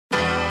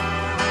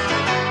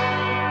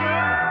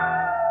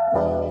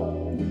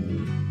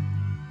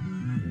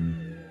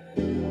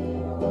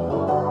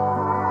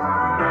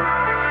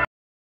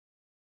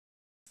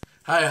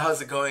Hi,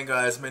 how's it going,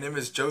 guys? My name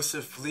is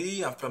Joseph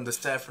Lee. I'm from the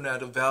San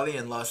Fernando Valley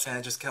in Los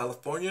Angeles,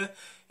 California,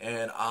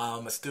 and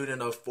I'm a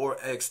student of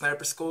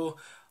ForexSniperSchool.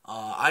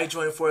 I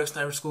joined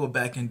ForexSniperSchool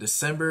back in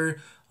December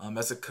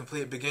as a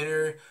complete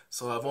beginner,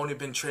 so I've only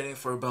been training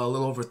for about a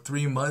little over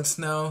 3 months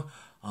now.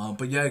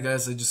 But yeah,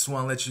 guys, I just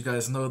want to let you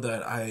guys know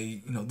that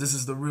this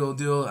is the real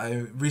deal.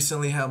 I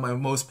recently had my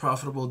most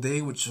profitable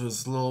day, which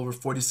was a little over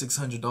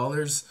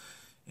 $4,600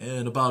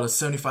 and about a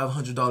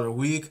 $7,500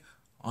 week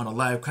on a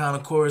live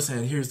counter course,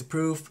 and here's the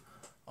proof.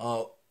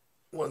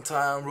 One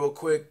time real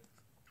quick.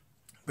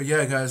 But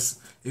yeah, guys,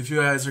 if you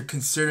guys are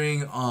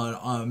considering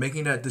on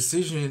making that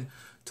decision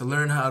to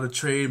learn how to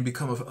trade and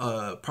become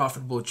a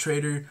profitable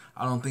trader,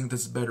 I don't think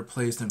there's a better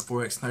place than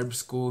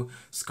ForexSniperSchool.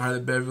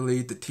 Scarlett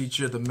Beverly, the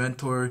teacher, the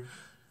mentor,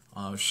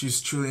 she's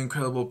truly an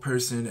incredible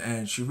person,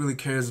 and she really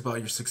cares about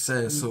your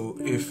success. So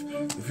if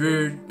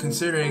you're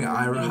considering,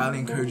 I highly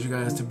encourage you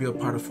guys to be a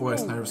part of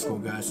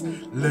ForexSniperSchool, guys.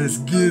 Let's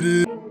get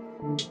it.